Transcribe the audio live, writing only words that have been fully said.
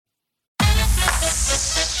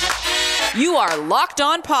You are Locked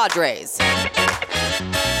On Padres,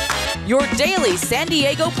 your daily San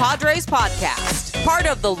Diego Padres podcast. Part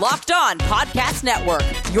of the Locked On Podcast Network,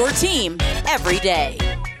 your team every day.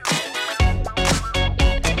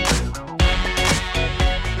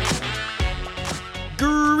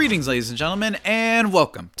 Greetings, ladies and gentlemen, and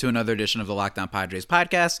welcome to another edition of the Locked On Padres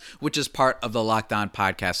podcast, which is part of the Locked On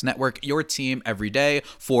Podcast Network, your team every day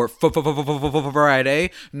for Friday,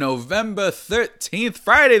 November 13th.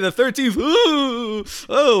 Friday the 13th. Ooh,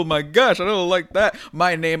 oh my gosh, I don't like that.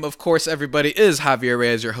 My name, of course, everybody, is Javier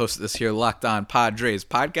Reyes, your host of this here Locked On Padres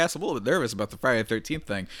podcast. I'm a little bit nervous about the Friday the 13th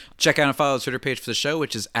thing. Check out and follow the Twitter page for the show,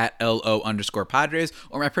 which is at @LO_Padres,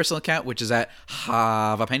 or my personal account, which is at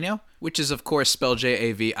Javapeno, which is, of course, spelled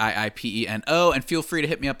JAVIIPENO, and feel free to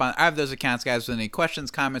hit me up on either of those accounts, guys, with any questions,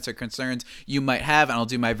 comments, or concerns you might have, and I'll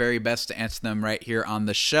do my very best to answer them right here on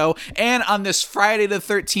the show. And on this Friday the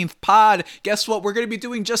 13th pod, guess what? We're going to be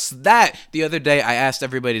doing just that. The other day, I asked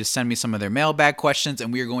everybody to send me some of their mailbag questions,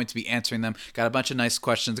 and we are going to be answering them. Got a bunch of nice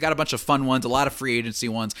questions, got a bunch of fun ones, a lot of free agency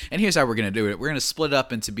ones, and here's how we're going to do it. We're going to split it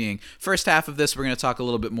up into being, first half of this, we're going to talk a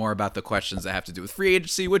little bit more about the questions that have to do with free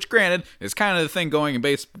agency, which, granted, is kind of the thing going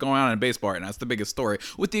on in baseball right now. It's the biggest story,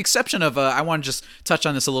 with the exception of I want to just touch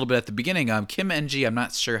on this a little bit at the beginning. Kim Ng, I'm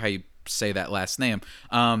not sure how you say that last name,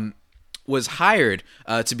 was hired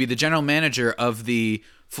to be the general manager of the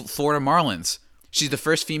Florida Marlins. She's the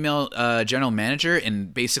first female general manager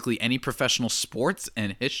in basically any professional sports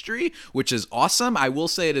in history, which is awesome. I will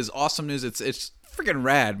say it is awesome news. It's freaking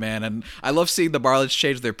rad, man, and I love seeing the Marlins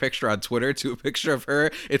change their picture on Twitter to a picture of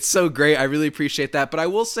her. It's so great. I really appreciate that. But I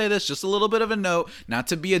will say this, just a little bit of a note, not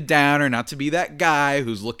to be a downer, not to be that guy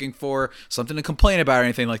who's looking for something to complain about or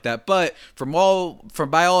anything like that. But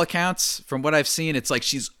by all accounts, from what I've seen, it's like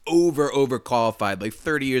she's overqualified. Like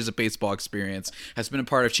 30 years of baseball experience, has been a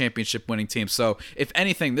part of championship winning teams. So if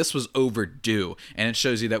anything, this was overdue, and it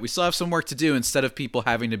shows you that we still have some work to do. Instead of people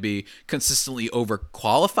having to be consistently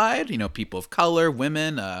overqualified, people of color,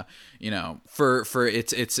 women, for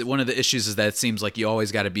it's one of the issues is that it seems like you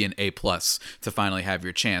always got to be an A+ to finally have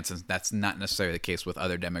your chance, and that's not necessarily the case with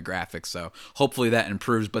other demographics. So hopefully that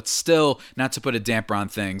improves, but still, not to put a damper on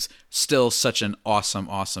things, still such an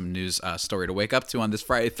awesome news story to wake up to on this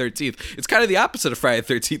Friday 13th. It's kind of the opposite of Friday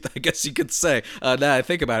 13th, I guess you could say, now that I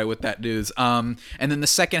think about it with that news. And then the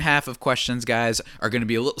second half of questions, guys, are going to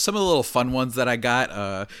be some of the little fun ones that I got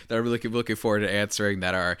that I'm really looking forward to answering,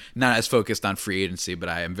 that are not as focused on free agency, but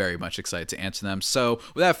I am very much excited to answer them. So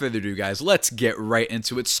without further ado, guys, let's get right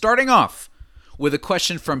into it. Starting off with a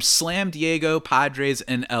question from Slam Diego Padres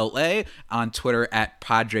in LA on Twitter at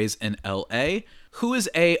Padres in LA. Who is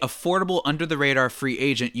a affordable under-the-radar free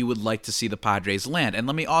agent you would like to see the Padres land? And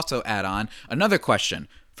let me also add on another question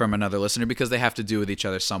from another listener, because they have to do with each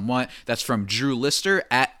other somewhat. That's from Drew Lister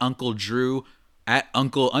at Uncle Drew, at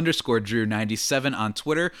Uncle_Drew97 on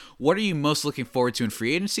Twitter. What are you most looking forward to in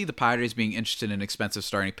free agency? The Padres being interested in expensive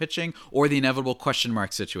starting pitching, or the inevitable question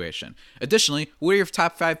mark situation? Additionally, what are your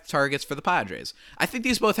top 5 targets for the Padres? I think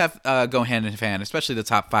these both have go hand in hand, especially the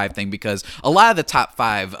top 5 thing, because a lot of the top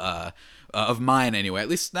 5 of mine anyway, at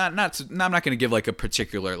least I'm not going to give like a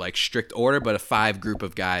particular like strict order, but a 5 group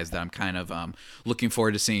of guys that I'm kind of looking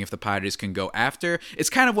forward to seeing if the Padres can go after. It's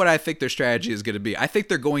kind of what I think their strategy is going to be. I think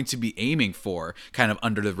they're going to be aiming for kind of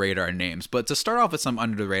under the radar names, but to start off with some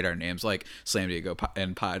under the radar names like San Diego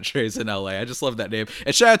and Padres in LA, I just love that name.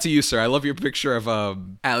 And shout out to you, sir. I love your picture of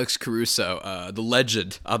Alex Caruso, the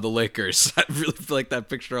legend on the Lakers. I really like that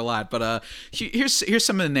picture a lot. But here's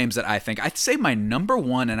some of the names that I think. I'd say my number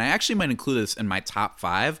one, and I actually might include this in my top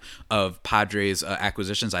 5 of Padres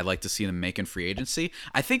acquisitions I'd like to see them make in free agency.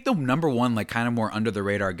 I think the number one, like kind of more under the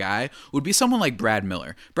radar guy, would be someone like Brad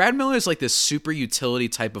Miller. Brad Miller is like this super utility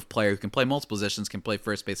type of player who can play multiple positions, can play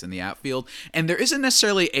first base in the outfield, and there isn't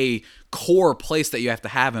necessarily a core place that you have to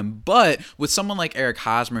have him, but with someone like Eric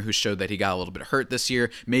Hosmer, who showed that he got a little bit hurt this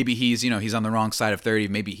year, maybe he's on the wrong side of 30,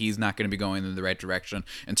 maybe he's not going to be going in the right direction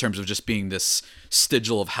in terms of just being this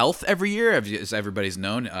sigil of health every year, as everybody's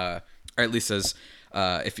known, or at least as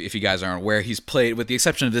if you guys aren't aware, he's played, with the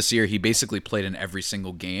exception of this year, he basically played in every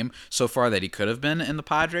single game so far that he could have been in the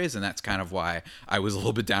Padres, and that's kind of why I was a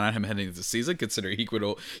little bit down on him heading into the season, considering he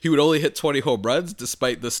would only hit 20 home runs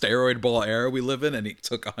despite the steroid ball era we live in, and it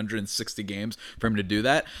took 160 games for him to do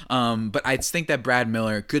that. But I think that Brad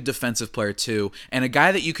Miller, good defensive player too, and a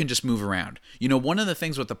guy that you can just move around. You know, one of the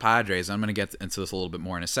things with the Padres, I'm going to get into this a little bit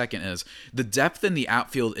more in a second, is the depth in the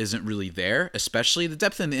outfield isn't really there, especially the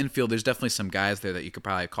depth in the infield. There's definitely some guys there that that you could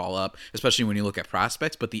probably call up, especially when you look at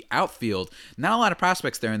prospects. But the outfield, not a lot of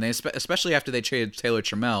prospects there, and they especially after they traded Taylor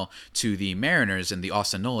Trammell to the Mariners in the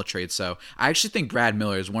Austin Nola trade. So I actually think Brad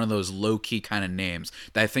Miller is one of those low-key kind of names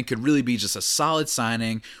that I think could really be just a solid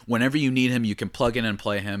signing. Whenever you need him, you can plug in and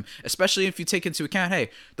play him, especially if you take into account,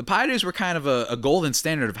 hey, the Padres were kind of a golden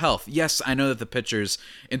standard of health. Yes, I know that the pitchers,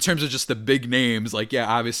 in terms of just the big names, like, yeah,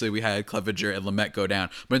 obviously we had Clevenger and Lamet go down,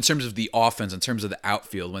 but in terms of the offense, in terms of the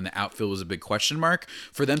outfield, when the outfield was a big question mark,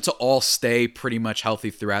 for them to all stay pretty much healthy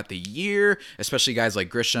throughout the year, especially guys like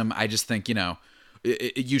Grisham, I just think,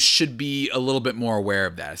 you should be a little bit more aware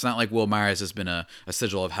of that. It's not like Will Myers has been a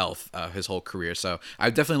sigil of health his whole career. So I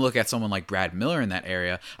would definitely look at someone like Brad Miller in that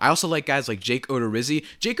area. I also like guys like Jake Odorizzi.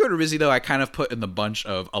 Jake Odorizzi, though, I kind of put in the bunch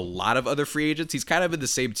of a lot of other free agents. He's kind of in the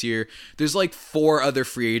same tier. There's like 4 other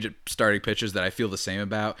free agent starting pitchers that I feel the same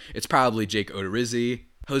about. It's probably Jake Odorizzi,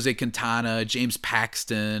 Jose Quintana, James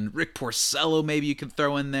Paxton, Rick Porcello maybe you can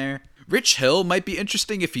throw in there. Rich Hill might be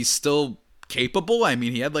interesting if he's still capable. I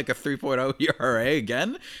mean, he had like a 3.0 ERA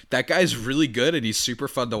again. That guy's really good, and he's super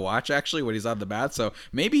fun to watch actually when he's on the bat. So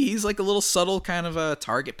maybe he's like a little subtle kind of a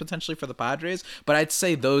target potentially for the Padres. But I'd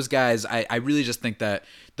say those guys, I really just think that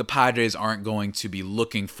the Padres aren't going to be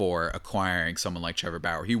looking for acquiring someone like Trevor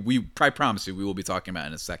Bauer. I promise you, we will be talking about it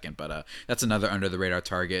in a second. But that's another under the radar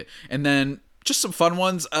target. And then just some fun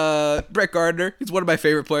ones. Brett Gardner, he's one of my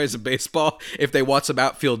favorite players in baseball. If they want some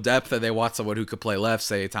outfield depth and they want someone who could play left,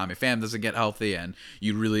 say Tommy Pham doesn't get healthy, and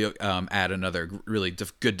you really add another really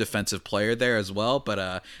good defensive player there as well. But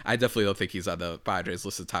I definitely don't think he's on the Padres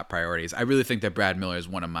list of top priorities. I really think that Brad Miller is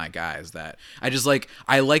one of my guys that I just like.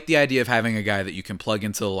 I like the idea of having a guy that you can plug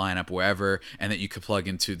into the lineup wherever, and that you could plug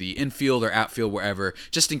into the infield or outfield wherever,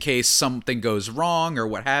 just in case something goes wrong or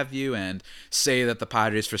what have you, and say that the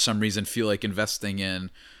Padres for some reason feel like investing in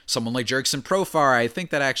someone like Jurickson Profar. I think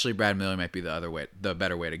that actually Brad Miller might be the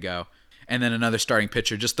better way to go. And then another starting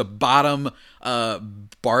pitcher, just the bottom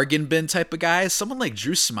bargain bin type of guy, someone like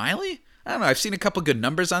Drew Smyly. I don't know. I've seen a couple good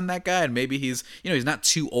numbers on that guy, and maybe he's not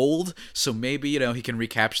too old, so maybe, he can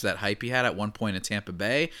recapture that hype he had at one point in Tampa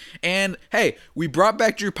Bay. And hey, we brought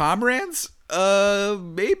back Drew Pomeranz.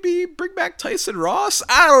 Maybe bring back Tyson Ross.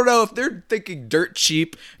 I don't know if they're thinking dirt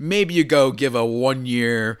cheap. Maybe you go give a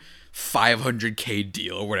 1-year $500K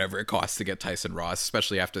deal or whatever it costs to get Tyson Ross,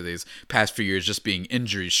 especially after these past few years just being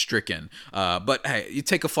injury stricken. But hey, you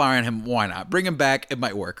take a flyer on him. Why not? Bring him back. It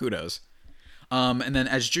might work. Who knows? And then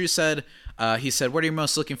as Drew said, he said, what are you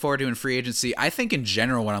most looking forward to in free agency? I think in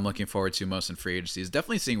general, what I'm looking forward to most in free agency is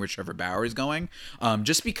definitely seeing where Trevor Bauer is going.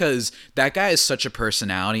 Just because that guy is such a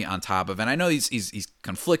personality on top of, and I know he's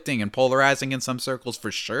conflicting and polarizing in some circles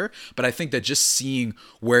for sure, but I think that just seeing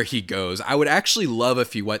where he goes, I would actually love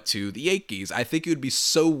if he went to the Yankees. I think it would be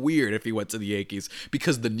so weird if he went to the Yankees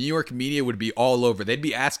because the New York media would be all over. They'd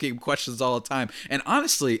be asking him questions all the time. And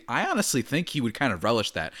I honestly think he would kind of relish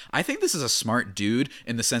that. I think this is a smart dude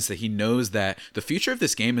in the sense that he knows that the future of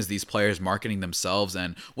this game is these players marketing themselves,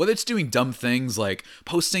 and whether it's doing dumb things like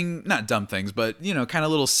posting, not dumb things, but kind of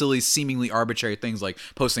little silly, seemingly arbitrary things like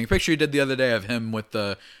posting a picture he did the other day of him with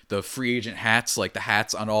the free agent hats, like the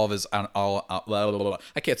hats on all of his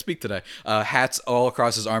I can't speak today. Hats all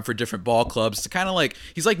across his arm for different ball clubs to kind of like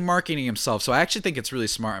he's like marketing himself. So I actually think it's really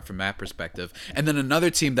smart from that perspective. And then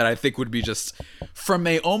another team that I think would be just from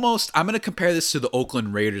I'm going to compare this to the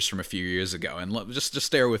Oakland Raiders from a few years ago, and just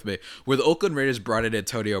stay with me, where the Oakland Raiders brought in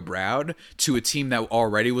Antonio Brown to a team that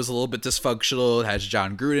already was a little bit dysfunctional. It has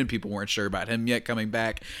John Gruden. People weren't sure about him yet coming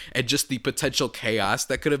back, and just the potential chaos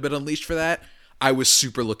that could have been unleashed for that. I was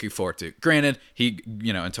super looking forward to. Granted,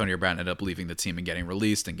 Antonio Brown ended up leaving the team and getting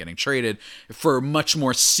released and getting traded for much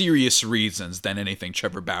more serious reasons than anything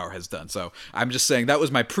Trevor Bauer has done. So I'm just saying that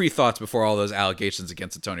was my pre-thoughts before all those allegations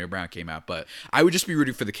against Antonio Brown came out. But I would just be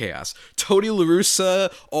rooting for the chaos. Tony La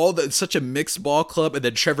Russa, such a mixed ball club, and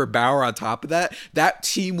then Trevor Bauer on top of that. That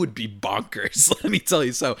team would be bonkers, let me tell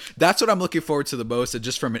you. So that's what I'm looking forward to the most, and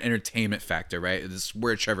just from an entertainment factor, right? This is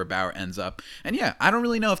where Trevor Bauer ends up. And yeah, I don't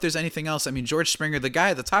really know if there's anything else. I mean, George Springer,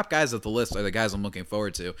 the top guys of the list are the guys I'm looking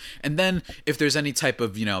forward to. And then if there's any type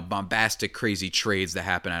of, bombastic, crazy trades that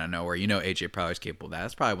happen out of nowhere, AJ Preller's capable of that.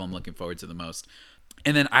 That's probably what I'm looking forward to the most.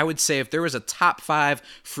 And then I would say if there was a top 5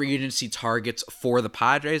 free agency targets for the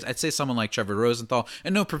Padres, I'd say someone like Trevor Rosenthal,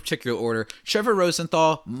 in no particular order. Trevor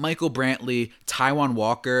Rosenthal, Michael Brantley, Taijuan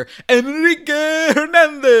Walker, Enrique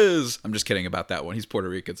Hernandez. I'm just kidding about that one. He's Puerto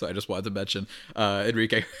Rican, so I just wanted to mention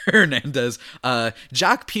Enrique Hernandez.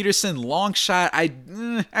 Jock Peterson, long shot.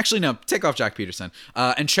 Actually, no, take off Jock Peterson.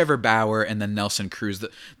 And Trevor Bauer, and then Nelson Cruz.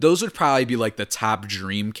 Those would probably be like the top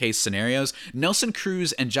dream case scenarios. Nelson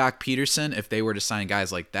Cruz and Jock Peterson, if they were to sign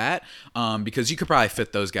guys like that, because you could probably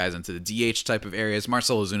fit those guys into the DH type of areas.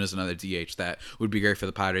 Marcell Ozuna is another DH that would be great for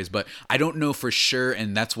the Padres, but I don't know for sure,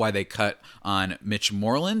 and that's why they cut on Mitch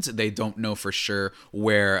Moreland. They don't know for sure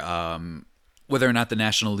where whether or not the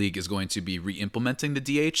National League is going to be re-implementing the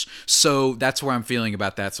DH. So that's where I'm feeling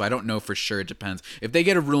about that. So I don't know for sure. It depends. If they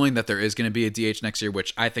get a ruling that there is going to be a DH next year,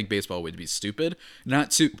 which I think baseball would be stupid not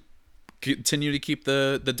to continue to keep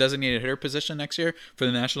the designated hitter position next year for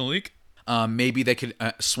the National League. Maybe they could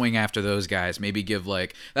swing after those guys. Maybe give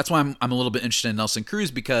that's why I'm a little bit interested in Nelson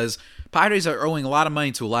Cruz, because Padres are owing a lot of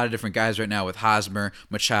money to a lot of different guys right now with Hosmer,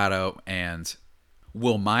 Machado, and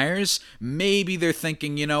Will Myers. Maybe they're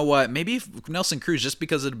thinking, you know what, maybe if Nelson Cruz, just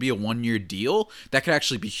because it'd be a 1-year deal, that could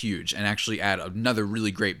actually be huge and actually add another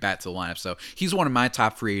really great bat to the lineup. So he's one of my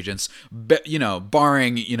top free agents,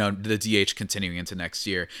 barring, the DH continuing into next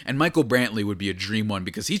year. And Michael Brantley would be a dream one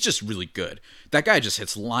because he's just really good. That guy just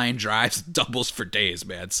hits line drives, doubles for days,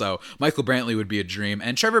 man. So Michael Brantley would be a dream.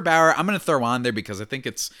 And Trevor Bauer, I'm going to throw on there because I think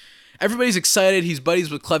everybody's excited. He's buddies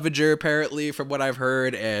with Clevinger, apparently, from what I've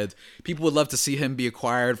heard, and people would love to see him be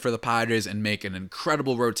acquired for the Padres and make an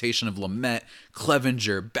incredible rotation of Lamet,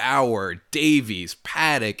 Clevinger, Bauer, Davies,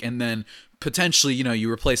 Paddock, and then potentially,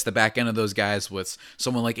 you replace the back end of those guys with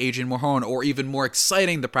someone like Adrian Morejon, or even more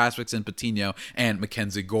exciting, the prospects in Patino and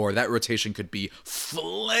Mackenzie Gore. That rotation could be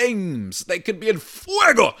flames. They could be in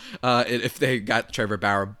fuego if they got Trevor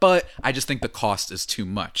Bauer, but I just think the cost is too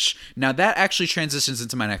much. Now, that actually transitions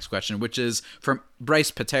into my next question, which is from Bryce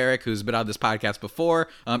Paterick, who's been on this podcast before.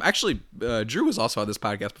 Drew was also on this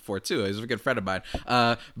podcast before, too. He's a good friend of mine.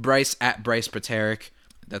 Bryce at Bryce Paterick.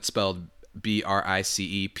 That's spelled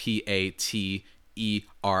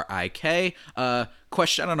BricePaterik.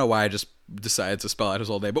 Question, I don't know why I just decided to spell out his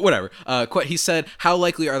whole name, but whatever. He said, how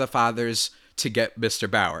likely are the Fathers to get Mr.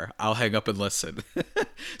 Bauer? I'll hang up and listen.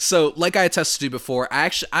 So, like I attested to before,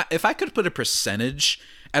 if I could put a percentage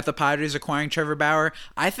at the Padres acquiring Trevor Bauer,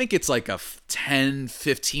 I think it's like a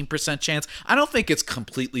 10-15% chance. I don't think it's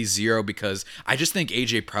completely zero, because I just think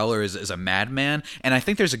AJ Preller is a madman, and I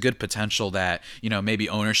think there's a good potential that, maybe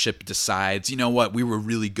ownership decides, you know what, we were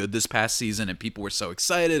really good this past season and people were so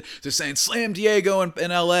excited. They're saying slam Diego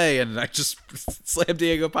in LA, and I just slam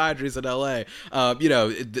Diego Padres in LA.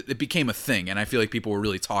 It became a thing, and I feel like people were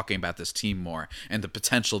really talking about this team more and the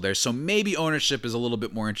potential there. So maybe ownership is a little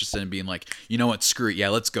bit more interested in being like, you know what, screw it, yeah,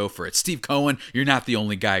 let's go for it. Steve Cohen, you're not the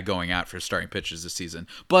only guy going out for starting pitchers this season.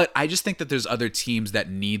 But I just think that there's other teams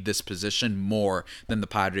that need this position more than the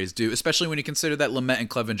Padres do, especially when you consider that Lamet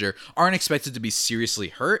and Clevinger aren't expected to be seriously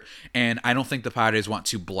hurt, and I don't think the Padres want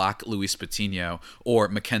to block Luis Patino or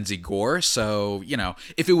Mackenzie Gore. So,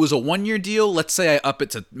 if it was a 1-year deal, let's say I up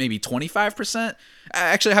it to maybe 25%.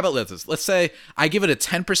 Actually, how about this? Let's say I give it a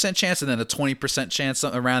 10% chance and then a 20% chance,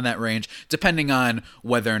 around that range, depending on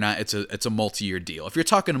whether or not it's a multi-year deal. If you're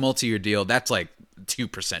talking a multi-year deal, that's like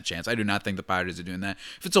 2% chance. I do not think the Padres are doing that.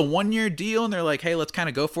 If it's a 1-year deal and they're like, hey, let's kind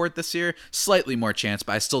of go for it this year, slightly more chance,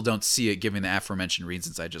 but I still don't see it given the aforementioned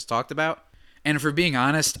reasons I just talked about. And if we're being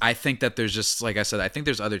honest, I think that there's just, like I said, I think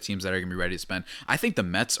there's other teams that are going to be ready to spend. I think the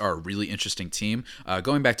Mets are a really interesting team.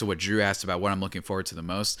 Going back to what Drew asked about what I'm looking forward to the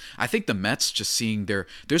most, I think the Mets, just seeing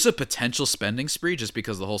there's a potential spending spree just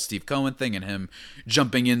because of the whole Steve Cohen thing and him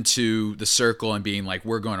jumping into the circle and being like,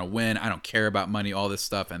 we're going to win. I don't care about money, all this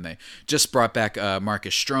stuff. And they just brought back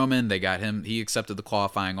Marcus Stroman. They got him. He accepted the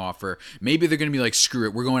qualifying offer. Maybe they're going to be like, screw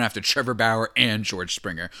it, we're going after Trevor Bauer and George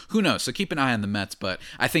Springer. Who knows? So keep an eye on the Mets. But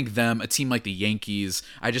I think a team like the Yankees,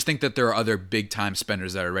 I just think that there are other big time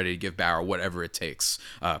spenders that are ready to give Bauer whatever it takes,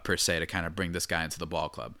 per se, to kind of bring this guy into the ball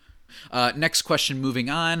club. Next question, moving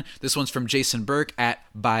on. This one's from Jason Burke at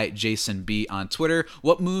 @ByJasonB on Twitter.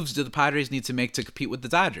 What moves do the Padres need to make to compete with the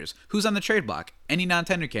Dodgers? Who's on the trade block? Any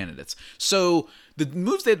non-tender candidates? So the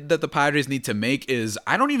moves that the Padres need to make is,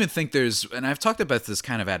 I don't even think there's, and I've talked about this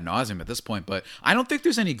kind of ad nauseum at this point, but I don't think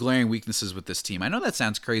there's any glaring weaknesses with this team. I know that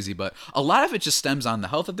sounds crazy, but a lot of it just stems on the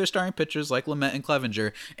health of their starting pitchers like Lamet and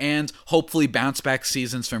Clevinger, and hopefully bounce back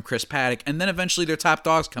seasons from Chris Paddock, and then eventually their top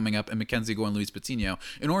dogs coming up in Mackenzie Gore and Luis Patino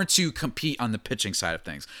in order to compete on the pitching side of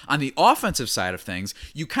things. On the offensive side of things,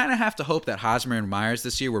 you kind of have to hope that Hosmer and Myers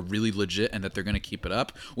this year were really legit and that they're going to keep it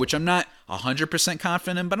up, which I'm not 100%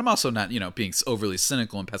 confident in, but I'm also not, being overly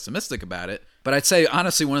cynical and pessimistic about it. But I'd say,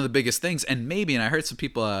 honestly, one of the biggest things, and I heard some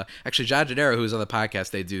people, actually John Jadero, who's on the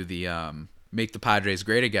podcast, they do the Make the Padres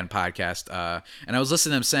Great Again podcast, and I was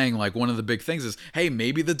listening to them saying, like, one of the big things is, hey,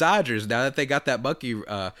 maybe the Dodgers, now that they got that monkey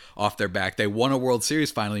off their back, they won a World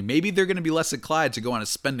Series finally, maybe they're going to be less inclined to go on a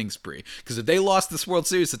spending spree, because if they lost this World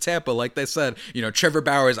Series to Tampa, like they said, Trevor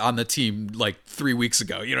Bauer is on the team like 3 weeks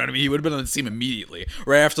ago, you know what I mean? He would have been on the team immediately,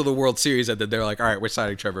 right after the World Series ended. They're like, all right, we're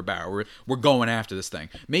signing Trevor Bauer, we're going after this thing.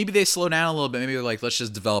 Maybe they slow down a little bit, maybe they're like, let's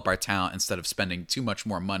just develop our talent instead of spending too much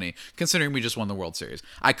more money, considering we just won the World Series.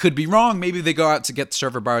 I could be wrong, maybe they go out to get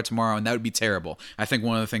Trevor Bauer tomorrow, and that would be terrible. I think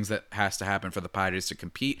one of the things that has to happen for the Padres to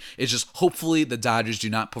compete is just hopefully the Dodgers do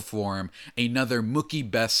not perform another Mookie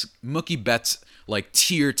Betts like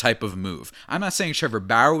tier type of move. I'm not saying Trevor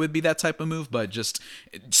Bauer would be that type of move, but just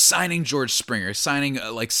signing George Springer, signing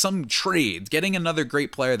like some trades, getting another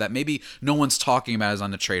great player that maybe no one's talking about is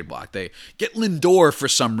on the trade block. They get Lindor for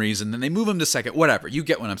some reason, then they move him to second, whatever. You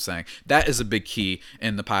get what I'm saying. That is a big key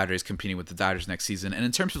in the Padres competing with the Dodgers next season. And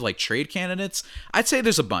in terms of like trade candidates, I'd say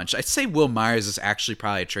there's a bunch. I'd say Will Myers is actually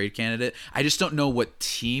probably a trade candidate. I just don't know what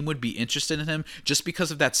team would be interested in him just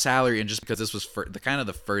because of that salary and just because this was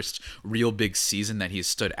the first real big season that he's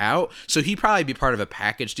stood out. So he'd probably be part of a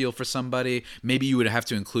package deal for somebody. Maybe you would have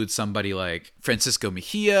to include somebody like Francisco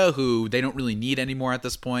Mejia, who they don't really need anymore at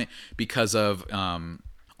this point because of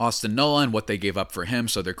Austin Nola, what they gave up for him.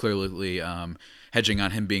 So they're clearly hedging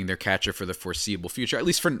on him being their catcher for the foreseeable future, at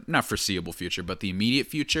least for not foreseeable future, but the immediate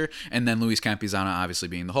future. And then Luis Campusano obviously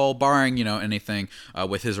being the whole, barring, anything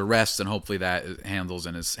with his arrest, and hopefully that handles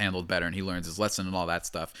and is handled better and he learns his lesson and all that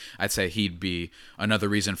stuff. I'd say he'd be another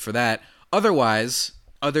reason for that. Otherwise,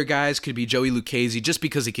 other guys could be Joey Lucchesi, just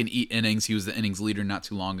because he can eat innings. He was the innings leader not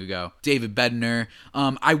too long ago. David Bednar.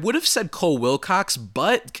 I would have said Cole Wilcox,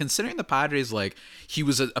 but considering the Padres, like, he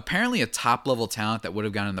was apparently a top-level talent that would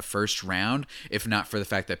have gone in the first round, if not for the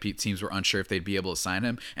fact that teams were unsure if they'd be able to sign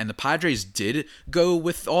him. And the Padres did go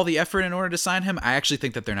with all the effort in order to sign him. I actually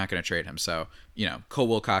think that they're not going to trade him. So, Cole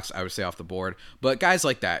Wilcox, I would say off the board. But guys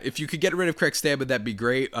like that, if you could get rid of Craig Stammen, that'd be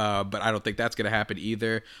great. But I don't think that's going to happen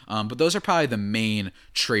either. But those are probably the main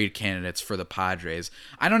trade candidates for the Padres.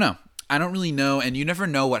 I don't know. I don't really know. And you never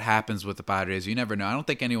know what happens with the Padres. You never know. I don't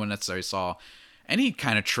think anyone necessarily saw any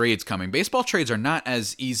kind of trades coming. Baseball trades are not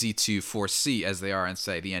as easy to foresee as they are in,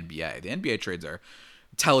 say, the NBA. The NBA trades are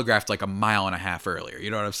telegraphed like a mile and a half earlier.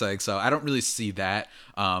 You know what I'm saying? So I don't really see that.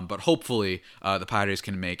 But hopefully the Padres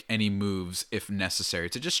can make any moves if necessary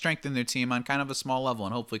to just strengthen their team on kind of a small level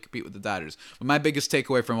and hopefully compete with the Dodgers. But my biggest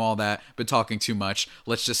takeaway from all that, been talking too much,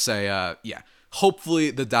 let's just say,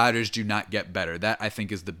 hopefully the Dodgers do not get better. That, I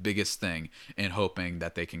think, is the biggest thing in hoping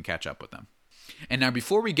that they can catch up with them. And now,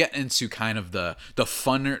 before we get into kind of the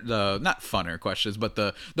not funner questions, but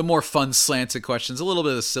the more fun slanted questions, a little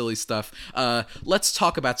bit of the silly stuff, let's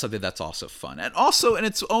talk about something that's also fun and also in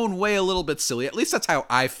its own way a little bit silly. At least that's how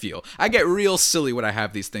I feel. I get real silly when I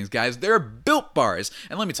have these things, guys. They're Built Bars,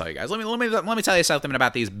 and let me tell you guys. Let me tell you something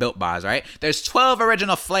about these Built Bars. All right, there's 12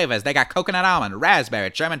 original flavors. They got coconut almond, raspberry,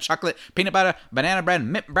 German chocolate, peanut butter, banana bread,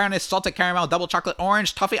 mint brownie, salted caramel, double chocolate,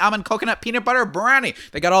 orange, toffee almond, coconut, peanut butter brownie.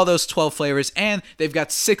 They got all those 12 flavors. And they've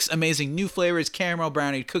got 6 amazing new flavors: caramel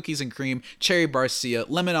brownie, cookies and cream, cherry barcia,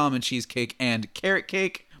 lemon almond cheesecake, and carrot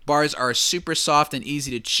cake. Bars are super soft and easy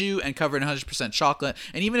to chew and covered in 100% chocolate.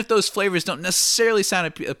 And even if those flavors don't necessarily sound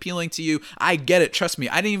appealing to you, I get it. Trust me,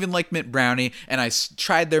 I didn't even like mint brownie, and I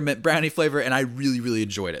tried their mint brownie flavor, and I really, really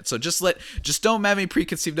enjoyed it. So just don't have any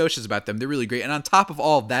preconceived notions about them. They're really great. And on top of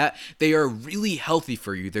all of that, they are really healthy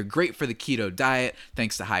for you. They're great for the keto diet,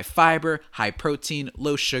 thanks to high fiber, high protein,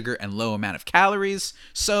 low sugar, and low amount of calories.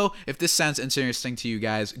 So if this sounds interesting to you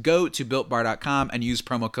guys, go to BuiltBar.com and use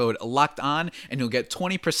promo code LOCKEDON, and you'll get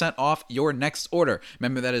 20% off your next order.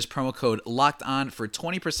 Remember, that is promo code LOCKEDON for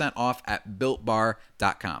 20% off at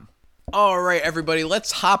BuiltBar.com. All right, everybody,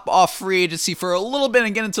 let's hop off free agency for a little bit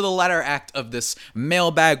and get into the latter act of this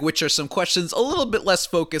mailbag, which are some questions a little bit less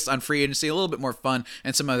focused on free agency, a little bit more fun,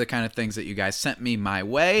 and some other kind of things that you guys sent me my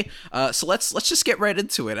way. So let's just get right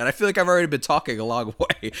into it. And I feel like I've already been talking a long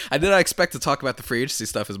way. I did not expect to talk about the free agency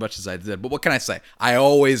stuff as much as I did, but what can I say? I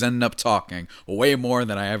always end up talking way more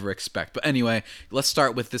than I ever expect. But anyway, let's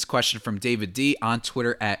start with this question from David D on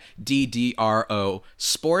Twitter at DDRO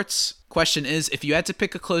Sports. Question is, if you had to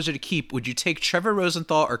pick a closer to keep, would you take Trevor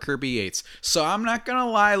Rosenthal or Kirby Yates? So I'm not going to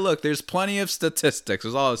lie. Look, there's plenty of statistics.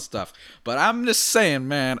 There's all this stuff. But I'm just saying,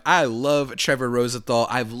 man, I love Trevor Rosenthal.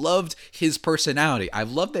 I've loved his personality.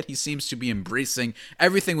 I've loved that he seems to be embracing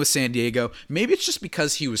everything with San Diego. Maybe it's just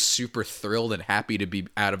because he was super thrilled and happy to be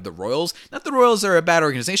out of the Royals. Not the Royals are a bad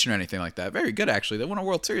organization or anything like that. Very good, actually. They won a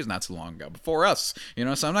World Series not too long ago, before us.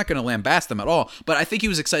 So I'm not going to lambast them at all. But I think he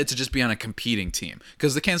was excited to just be on a competing team,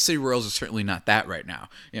 because the Kansas City Royals Styles is certainly not that right now.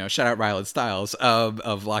 Shout out Rylan Styles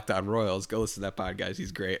of Locked On Royals. Go listen to that pod, guys.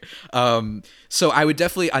 He's great. So I would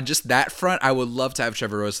definitely, on just that front, I would love to have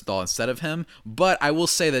Trevor Rosenthal instead of him. But I will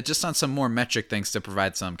say that just on some more metric things to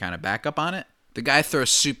provide some kind of backup on it, the guy throws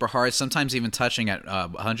super hard, sometimes even touching at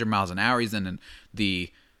 100 miles an hour. He's in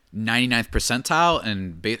the 99th percentile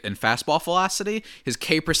in fastball velocity. His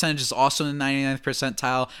K percentage is also in the 99th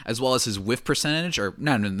percentile, as well as his whiff percentage, or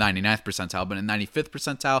not in the 99th percentile, but in the 95th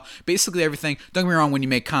percentile. Basically everything. Don't get me wrong, when you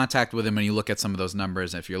make contact with him and you look at some of those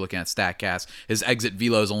numbers, if you're looking at StatCast, his exit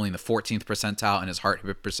velo is only in the 14th percentile, and his heart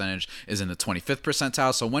hit percentage is in the 25th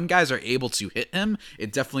percentile. So when guys are able to hit him,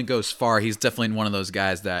 it definitely goes far. He's definitely one of those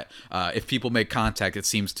guys that if people make contact, it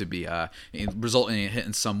seems to be resulting in a hit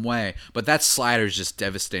in some way. But that slider is just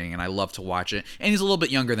devastating, and I love to watch it. And he's a little bit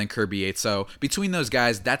younger than Kirby Yates, so between those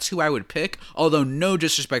guys, that's who I would pick. Although no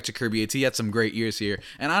disrespect to Kirby Yates, he had some great years here.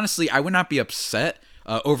 And honestly, I would not be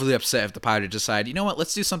overly upset if the Padres decide, you know what,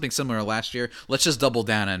 let's do something similar to last year. Let's just double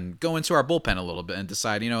down and go into our bullpen a little bit and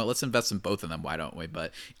decide, you know what, let's invest in both of them. Why don't we?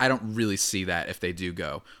 But I don't really see that if they do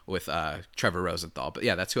go with Trevor Rosenthal. But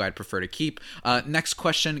yeah, that's who I'd prefer to keep. Next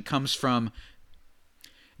question comes from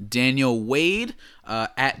Daniel Wade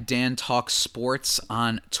at Dan Talk Sports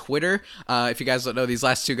on Twitter. If you guys don't know, these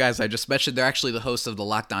last two guys I just mentioned, they're actually the hosts of the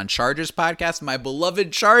Locked On Chargers podcast, my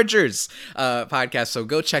beloved Chargers podcast. So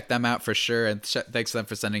go check them out for sure. And thanks to them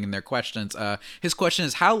for sending in their questions. His question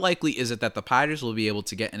is, how likely is it that the Padres will be able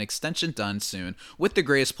to get an extension done soon with the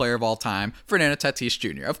greatest player of all time, Fernando Tatis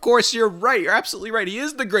Jr.? Of course, you're right. You're absolutely right. He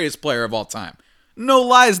is the greatest player of all time. No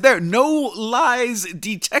lies there. No lies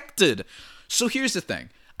detected. So here's the thing.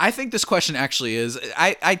 I think this question actually is,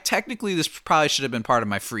 I technically, this probably should have been part of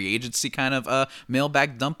my free agency kind of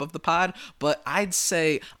mailbag dump of the pod, but I'd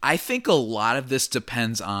say I think a lot of this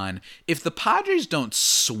depends on if the Padres don't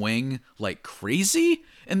swing like crazy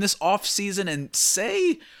in this offseason and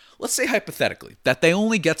let's say hypothetically that they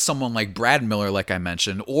only get someone like Brad Miller, like I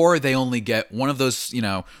mentioned, or they only get one of those,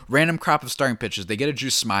 random crop of starting pitchers. They get a Drew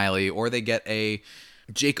Smyly, or they get a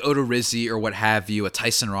Jake Odorizzi or what have you, a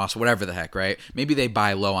Tyson Ross, whatever the heck, right? Maybe they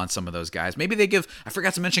buy low on some of those guys. Maybe they I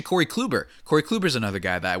forgot to mention Corey Kluber. Corey Kluber's another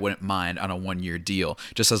guy that I wouldn't mind on a 1-year deal,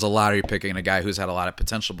 just as a lottery pick and a guy who's had a lot of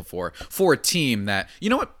potential before for a team that, you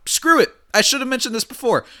know what, screw it. I should have mentioned this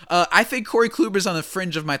before. I think Corey Kluber's on the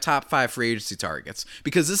fringe of my top 5 free agency targets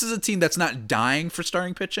because this is a team that's not dying for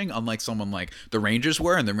starting pitching, unlike someone like the Rangers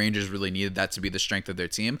were, and the Rangers really needed that to be the strength of their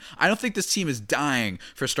team. I don't think this team is dying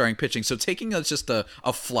for starting pitching, so taking just a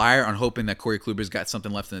flyer on hoping that Corey Kluber's got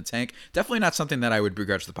something left in the tank, definitely not something that I would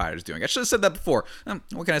begrudge the Padres doing. I should have said that before.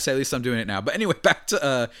 What can I say? At least I'm doing it now. But anyway, back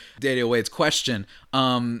to Daniel Wade's question.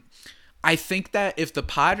 I think that if the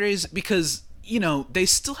Padres, because they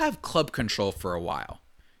still have club control for a while,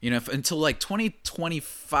 until like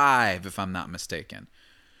 2025, if I'm not mistaken.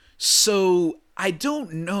 So I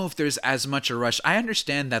don't know if there's as much a rush. I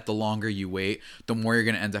understand that the longer you wait, the more you're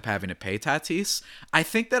going to end up having to pay Tatis. I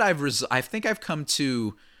think that I've come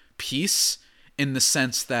to peace in the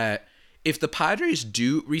sense that if the Padres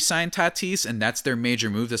do re-sign Tatis and that's their major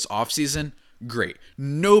move this offseason, great.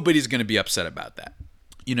 Nobody's going to be upset about that.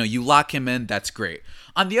 You lock him in, that's great.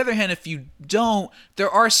 On the other hand, if you don't,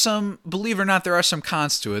 believe it or not, there are some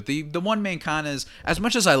cons to it. The one main con is, as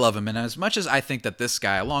much as I love him and as much as I think that this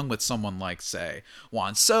guy, along with someone like, say,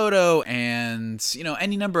 Juan Soto and,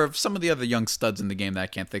 any number of some of the other young studs in the game that I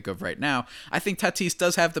can't think of right now, I think Tatis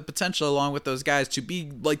does have the potential, along with those guys, to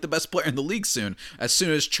be like the best player in the league soon. As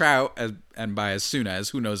soon as Trout, and by as soon as,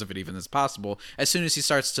 who knows if it even is possible, as soon as he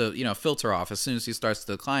starts to, filter off, as soon as he starts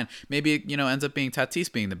to decline, maybe it, ends up being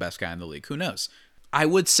Tatis being the best guy in the league. Who knows? I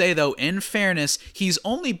would say, though, in fairness, he's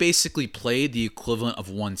only basically played the equivalent of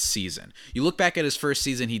one season. You look back at his first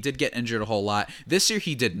season, he did get injured a whole lot. This year,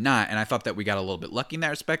 he did not, and I thought that we got a little bit lucky in that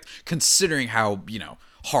respect, considering how,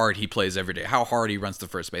 hard he plays every day, how hard he runs to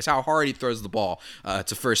first base, how hard he throws the ball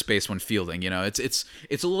to first base when fielding. It's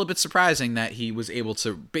a little bit surprising that he was able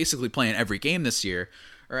to basically play in every game this year.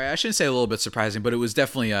 Or I shouldn't say a little bit surprising, but it was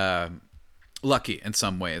definitely lucky in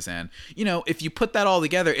some ways. And, if you put that all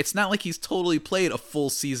together, it's not like he's totally played a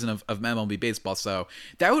full season of MLB baseball. So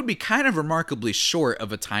that would be kind of remarkably short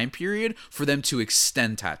of a time period for them to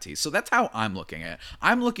extend Tatis. So that's how I'm looking at it.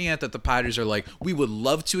 I'm looking at that the Padres are like, we would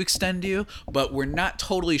love to extend you, but we're not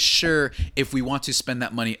totally sure if we want to spend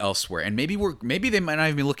that money elsewhere. And maybe they might not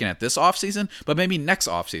even be looking at this offseason, but maybe next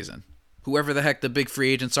offseason. Whoever the heck the big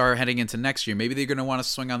free agents are heading into next year, maybe they're going to want to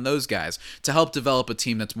swing on those guys to help develop a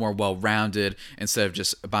team that's more well-rounded instead of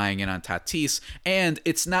just buying in on Tatis. And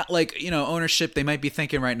it's not like, ownership, they might be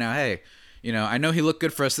thinking right now, hey, I know he looked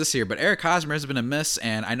good for us this year, but Eric Hosmer has been a miss,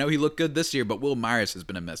 and I know he looked good this year, but Will Myers has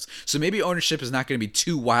been a miss. So maybe ownership is not going to be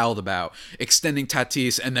too wild about extending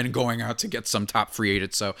Tatis and then going out to get some top free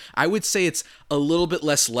agent. So I would say it's a little bit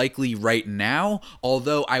less likely right now,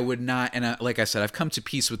 although I would not, and like I said, I've come to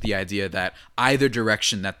peace with the idea that either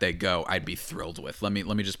direction that they go, I'd be thrilled with. Let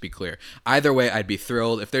me just be clear. Either way, I'd be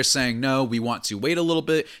thrilled. If they're saying, no, we want to wait a little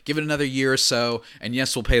bit, give it another year or so, and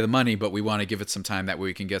yes, we'll pay the money, but we want to give it some time, that way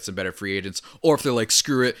we can get some better free agents. Or if they're like,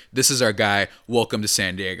 screw it, this is our guy, welcome to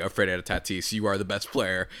San Diego, Fernando Tatis, you are the best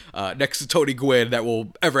player next to Tony Gwynn that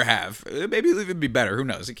we'll ever have. Maybe it'll even be better, who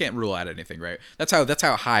knows? You can't rule out anything, right? That's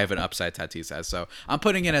how high of an upside Tatis has. So I'm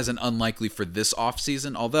putting it as an unlikely for this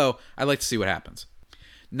offseason, although I'd like to see what happens.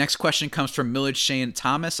 Next question comes from Millard Shane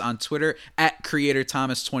Thomas on Twitter at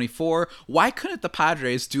CreatorThomas24. Why couldn't the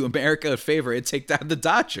Padres do America a favor and take down the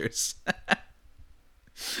Dodgers?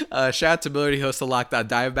 Shout out to Millard. He hosts the Locked On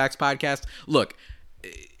Diamondbacks podcast. Look,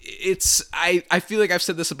 I feel like I've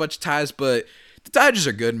said this a bunch of times, but the Dodgers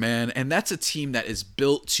are good, man. And that's a team that is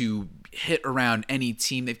built to hit around any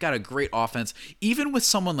team. They've got a great offense, even with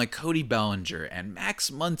someone like Cody Bellinger and Max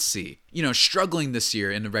Muncy, struggling this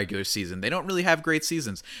year in the regular season. They don't really have great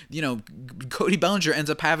seasons. Cody Bellinger ends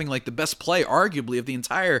up having like the best play, arguably, of the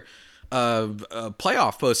entire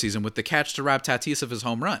playoff postseason with the catch to rob Tatis of his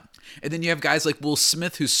home run. And then you have guys like Will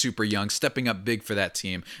Smith, who's super young, stepping up big for that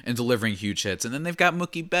team and delivering huge hits. And then they've got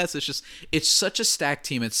Mookie Betts. It's such a stacked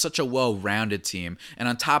team. It's such a well-rounded team. And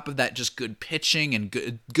on top of that, just good pitching and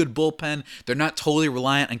good bullpen. They're not totally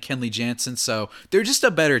reliant on Kenley Jansen. So they're just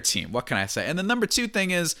a better team. What can I say? And the number two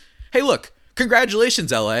thing is, hey, look,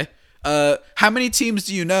 congratulations, LA. How many teams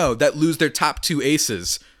do you know that lose their top two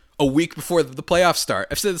aces a week before the playoffs start?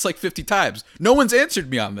 I've said this like 50 times. No one's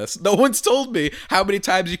answered me on this. No one's told me how many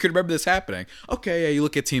times you could remember this happening. Okay, yeah, you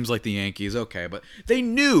look at teams like the Yankees, okay, but they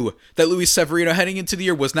knew that Luis Severino heading into the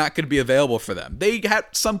year was not going to be available for them. They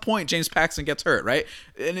at some point, James Paxton gets hurt, right?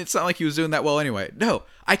 And it's not like he was doing that well anyway. No,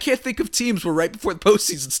 I can't think of teams where right before the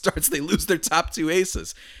postseason starts, they lose their top two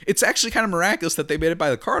aces. It's actually kind of miraculous that they made it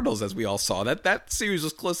by the Cardinals, as we all saw. That series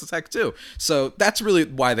was close as heck too. So that's really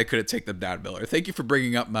why they couldn't take them down, Miller. Thank you for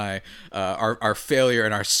bringing up my our failure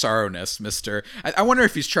and our sorrowness, Mister. I wonder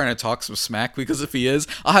if he's trying to talk some smack, because if he is,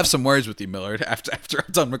 I'll have some words with you, Millard. After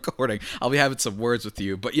I'm done recording, I'll be having some words with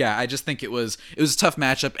you. But yeah, I just think it was a tough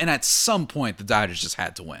matchup, and at some point the Dodgers just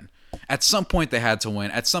had to win. At some point, they had to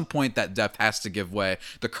win. At some point, that depth has to give way.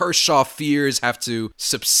 The Kershaw fears have to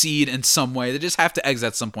subside in some way. They just have to exit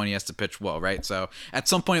at some point. He has to pitch well, right? So at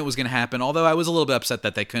some point, it was going to happen, although I was a little bit upset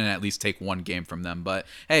that they couldn't at least take one game from them. But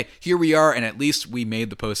hey, here we are, and at least we made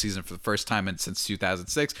the postseason for the first time since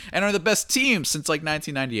 2006 and are the best team since like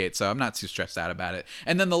 1998. So I'm not too stressed out about it.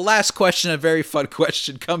 And then the last question, a very fun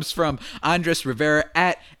question, comes from Andres Rivera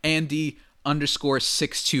at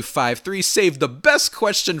Andy_6253. Save the best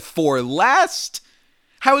question for last.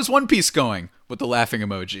 How is One Piece going? With the laughing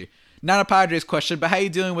emoji. Not a Padres question, but how are you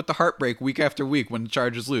dealing with the heartbreak week after week when the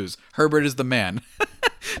Chargers lose? Herbert is the man.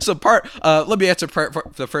 So let me answer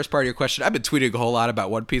the first part of your question. I've been tweeting a whole lot about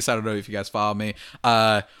One Piece. I don't know if you guys follow me.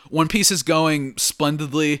 One Piece is going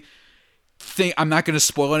splendidly. I'm not going to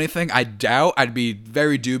spoil anything. I doubt. I'd be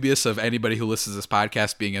very dubious of anybody who listens to this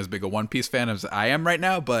podcast being as big a One Piece fan as I am right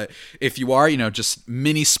now. But if you are, just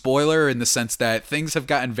mini spoiler in the sense that things have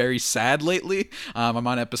gotten very sad lately. I'm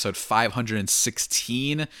on episode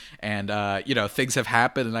 516, and things have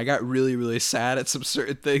happened, and I got really, really sad at some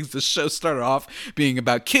certain things. The show started off being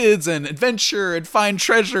about kids and adventure and find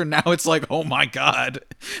treasure. Now it's like, oh my God,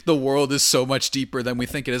 the world is so much deeper than we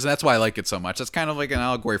think it is. And that's why I like it so much. That's kind of like an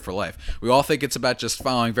allegory for life. We all think it's about just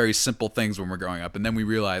following very simple things when we're growing up, and then we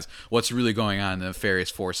realize what's really going on in the nefarious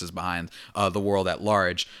forces behind the world at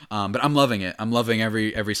large. But I'm loving it. I'm loving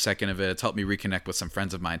every second of it. It's helped me reconnect with some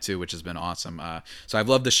friends of mine too, which has been awesome. So I've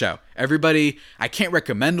loved the show. Everybody, I can't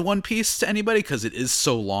recommend One Piece to anybody because it is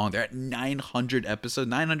so long. They're at 900 episodes,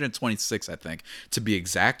 926 I think to be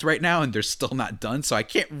exact right now, and they're still not done. So I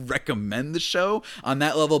can't recommend the show on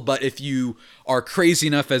that level. But if you are crazy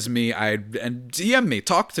enough as me, and DM me,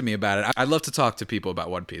 talk to me about it. I'd love to talk to people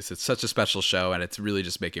about One Piece. It's such a special show, and it's really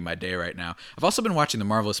just making my day right now. I've also been watching The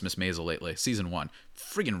Marvelous Miss Maisel lately, season 1.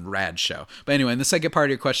 Friggin' rad show. But anyway, in the second part of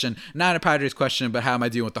your question, not a Padres question, but how am I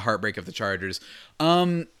dealing with the heartbreak of the Chargers?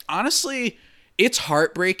 Honestly, it's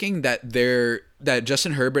heartbreaking that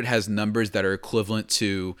Justin Herbert has numbers that are equivalent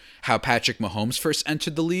to how Patrick Mahomes first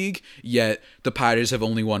entered the league, yet the Padres have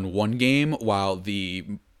only won one game, while the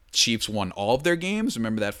Chiefs won all of their games.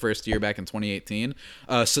 Remember that first year back in 2018?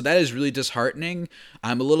 So that is really disheartening.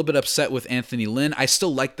 I'm a little bit upset with Anthony Lynn. I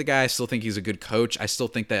still like the guy. I still think he's a good coach. I still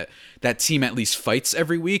think that that team at least fights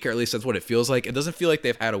every week, or at least that's what it feels like. It doesn't feel like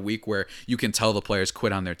they've had a week where you can tell the players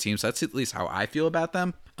quit on their team. So that's at least how I feel about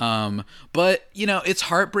them. But, it's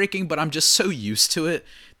heartbreaking, but I'm just so used to it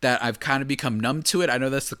that I've kind of become numb to it. I know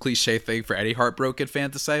that's the cliche thing for any heartbroken fan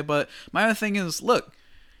to say, but my other thing is, look,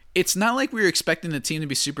 it's not like we were expecting the team to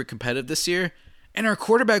be super competitive this year, and our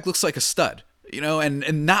quarterback looks like a stud,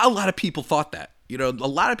 and not a lot of people thought that. A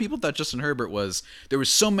lot of people thought Justin Herbert there was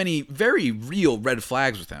so many very real red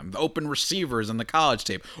flags with him. The open receivers on the college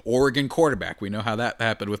tape, Oregon quarterback. We know how that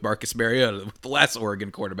happened with Marcus Mariota, the last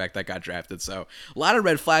Oregon quarterback that got drafted. So a lot of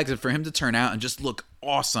red flags, and for him to turn out and just look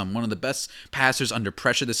awesome, one of the best passers under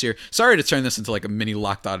pressure this year. Sorry to turn this into like a mini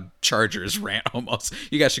Locked On Chargers rant almost.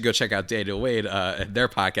 You guys should go check out Daniel Wade and their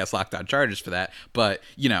podcast Locked On Chargers for that. But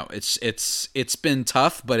it's been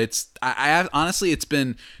tough, but I honestly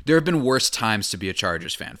there have been worse times to be a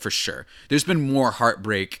Chargers fan for sure. There's been more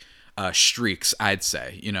heartbreak streaks, I'd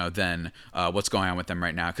say, than what's going on with them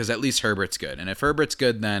right now, because at least Herbert's good. And if Herbert's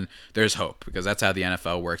good, then there's hope, because that's how the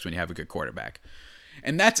NFL works when you have a good quarterback.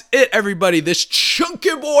 And that's it, everybody. This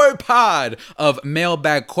chunky boy pod of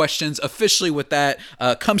mailbag questions officially with that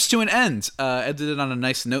comes to an end. Ended it on a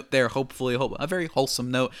nice note there, hopefully a very wholesome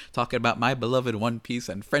note, talking about my beloved One Piece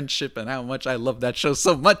and friendship and how much I love that show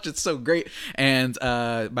so much. It's so great. And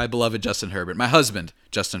my beloved Justin Herbert, my husband,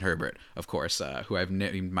 Justin Herbert, of course, who I've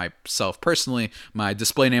named myself personally. My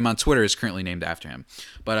display name on Twitter is currently named after him.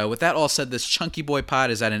 But with that all said, this chunky boy pod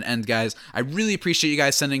is at an end, guys. I really appreciate you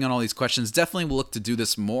guys sending on all these questions. Definitely will look to do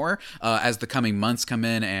this more as the coming months come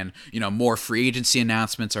in, and more free agency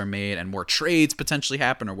announcements are made and more trades potentially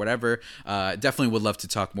happen or whatever. Definitely would love to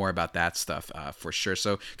talk more about that stuff for sure.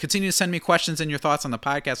 So continue to send me questions and your thoughts on the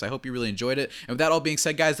podcast. I hope you really enjoyed it. And with that all being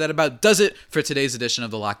said, guys, that about does it for today's edition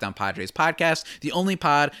of the Locked On Padres podcast, the only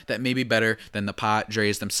pod that may be better than the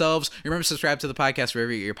Padres themselves. Remember to subscribe to the podcast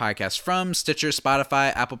wherever you get your podcasts from: Stitcher,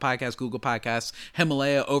 Spotify, Apple Podcasts, Google Podcasts,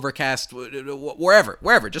 Himalaya, Overcast,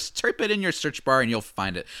 wherever. Just type it in your search bar and you'll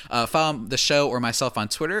find it. Follow the show or myself on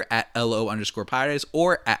Twitter at LO_Padres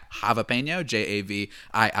or at Javapeno,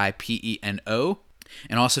 JAVIIPENO.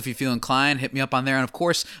 And also, if you feel inclined, hit me up on there. And of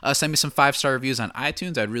course, send me some 5-star reviews on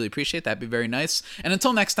iTunes. I'd really appreciate that. That'd be very nice. And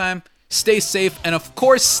until next time, stay safe and of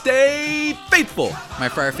course, stay faithful. My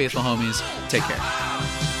Friar Faithful homies, take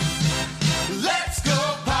care.